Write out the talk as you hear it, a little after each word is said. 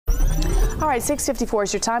All right, 6:54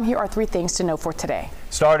 is your time. Here are three things to know for today.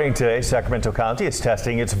 Starting today, Sacramento County is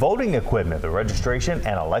testing its voting equipment. The Registration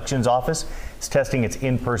and Elections Office is testing its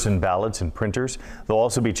in-person ballots and printers. They'll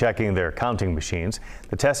also be checking their counting machines.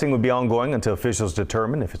 The testing will be ongoing until officials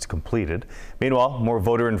determine if it's completed. Meanwhile, more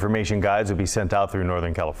voter information guides will be sent out through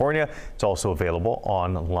Northern California. It's also available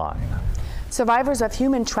online. Survivors of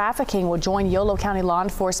human trafficking will join Yolo County law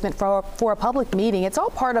enforcement for a public meeting. It's all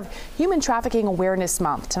part of Human Trafficking Awareness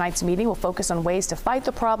Month. Tonight's meeting will focus on ways to fight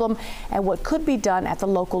the problem and what could be done at the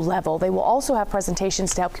local level. They will also have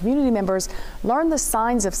presentations to help community members learn the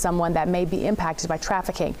signs of someone that may be impacted by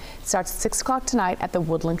trafficking. It starts at 6 o'clock tonight at the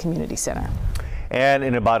Woodland Community Center. And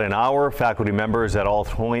in about an hour, faculty members at all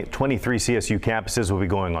 23 CSU campuses will be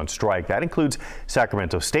going on strike. That includes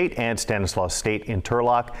Sacramento State and Stanislaus State in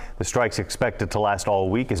Turlock. The strike's expected to last all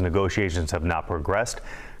week as negotiations have not progressed.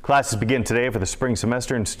 Classes begin today for the spring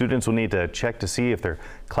semester, and students will need to check to see if their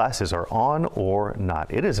classes are on or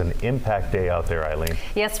not. It is an impact day out there, Eileen.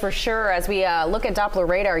 Yes, for sure. As we look at Doppler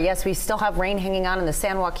radar, yes, we still have rain hanging on in the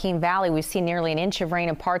San Joaquin Valley. We've seen nearly an inch of rain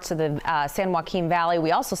in parts of the San Joaquin Valley.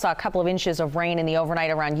 We also saw a couple of inches of rain in the overnight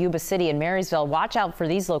around Yuba City and Marysville. Watch out for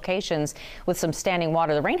these locations with some standing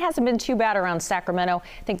water. The rain hasn't been too bad around Sacramento.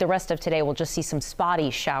 I think the rest of today we'll just see some spotty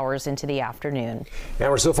showers into the afternoon. And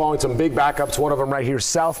we're still following some big backups. One of them right here,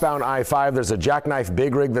 southbound I-5. There's a jackknife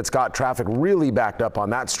big rig that's got traffic really backed up on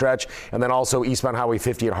that stretch. And then also eastbound Highway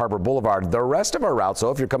 50 at Harbor Boulevard. The rest of our routes,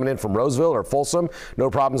 so if you're coming in from Roseville or Folsom, no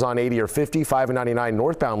problems on 80 or 50. 5 and 99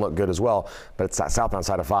 northbound look good as well. But it's that southbound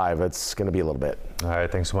side of 5. It's going to be a little bit. All right.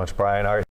 Thanks so much, Brian. All right.